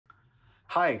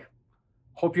Hi,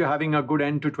 hope you're having a good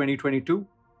end to 2022.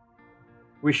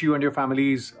 Wish you and your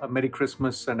families a Merry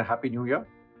Christmas and a Happy New Year.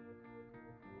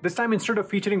 This time, instead of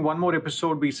featuring one more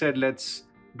episode, we said let's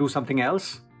do something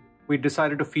else. We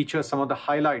decided to feature some of the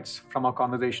highlights from our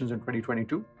conversations in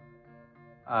 2022.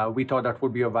 We thought that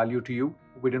would be of value to you.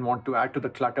 We didn't want to add to the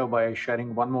clutter by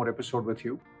sharing one more episode with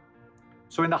you.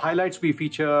 So in the highlights, we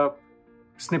feature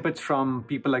snippets from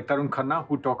people like Tarun Khanna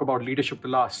who talk about leadership to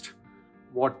last.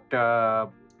 What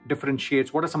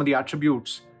differentiates, what are some of the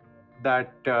attributes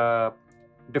that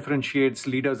differentiates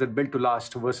leaders that build to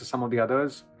last versus some of the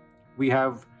others. We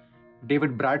have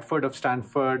David Bradford of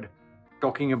Stanford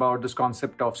talking about this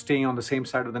concept of staying on the same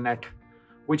side of the net,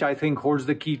 which I think holds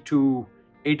the key to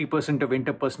 80% of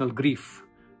interpersonal grief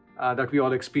that we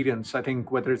all experience. I think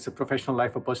whether it's a professional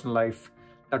life or personal life,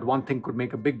 that one thing could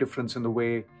make a big difference in the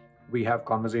way we have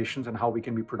conversations and how we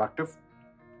can be productive.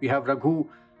 We have Raghu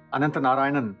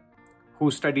Anantanarayanan,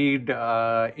 who studied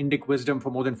Indic wisdom for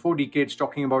more than 4 decades,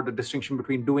 talking about the distinction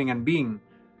between doing and being,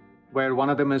 where one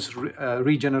of them is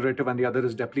regenerative and the other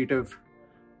is depletive.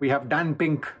 We have Dan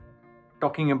Pink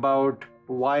talking about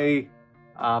why,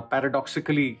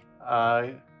 paradoxically,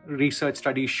 research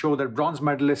studies show that bronze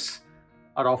medalists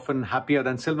are often happier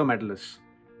than silver medalists.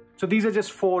 So these are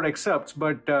just 4 excerpts,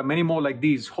 but many more like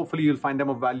these. Hopefully you'll find them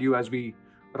of value as we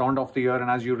round off the year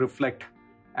and as you reflect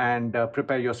and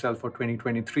prepare yourself for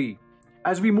 2023.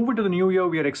 As we move into the new year,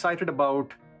 we are excited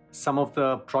about some of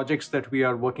the projects that we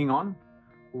are working on.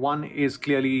 One is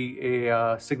clearly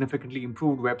a significantly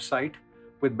improved website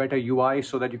with better UI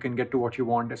so that you can get to what you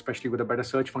want, especially with a better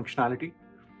search functionality.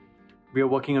 We are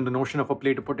working on the notion of a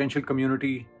play to potential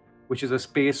community, which is a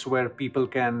space where people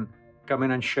can come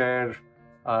in and share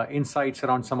insights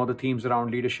around some of the themes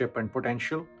around leadership and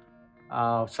potential.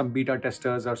 Some beta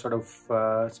testers are sort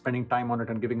of spending time on it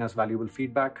and giving us valuable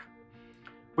feedback.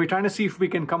 We're trying to see if we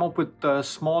can come up with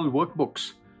small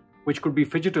workbooks, which could be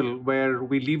phygital, where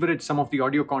we leverage some of the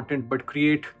audio content, but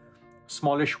create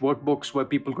smallish workbooks where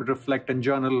people could reflect and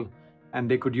journal, and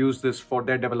they could use this for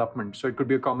their development. So it could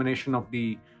be a combination of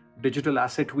the digital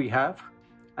asset we have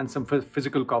and some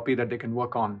physical copy that they can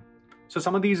work on. So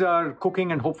some of these are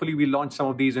cooking, and hopefully we launch some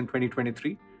of these in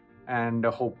 2023. And I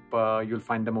hope you'll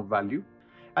find them of value.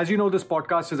 As you know, this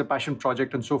podcast is a passion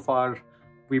project, and so far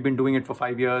we've been doing it for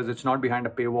 5 years. It's not behind a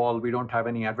paywall. We don't have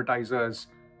any advertisers.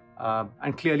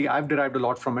 And clearly, I've derived a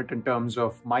lot from it in terms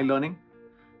of my learning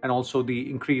and also the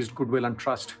increased goodwill and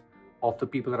trust of the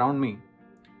people around me.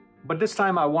 But this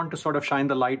time, I want to sort of shine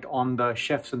the light on the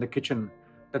chefs in the kitchen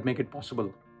that make it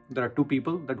possible. There are 2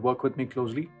 people that work with me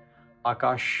closely,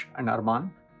 Akash and Arman,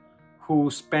 who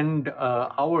spend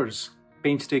hours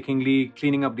painstakingly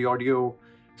cleaning up the audio,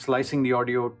 slicing the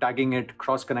audio, tagging it,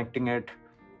 cross-connecting it,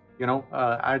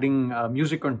 adding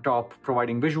music on top,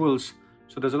 providing visuals.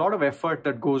 So there's a lot of effort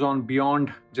that goes on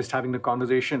beyond just having the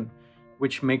conversation,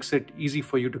 which makes it easy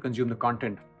for you to consume the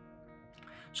content.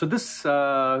 So this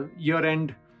year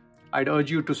end, I'd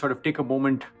urge you to sort of take a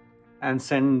moment and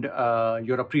send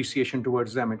your appreciation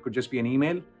towards them. It could just be an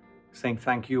email saying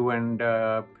thank you and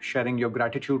sharing your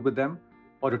gratitude with them,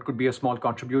 or it could be a small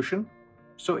contribution.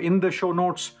 So in the show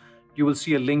notes, you will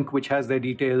see a link which has their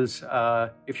details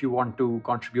if you want to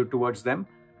contribute towards them.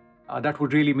 That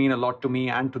would really mean a lot to me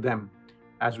and to them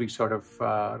as we sort of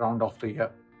round off the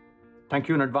year. Thank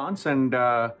you in advance, and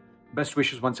best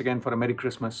wishes once again for a Merry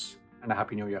Christmas and a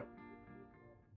Happy New Year.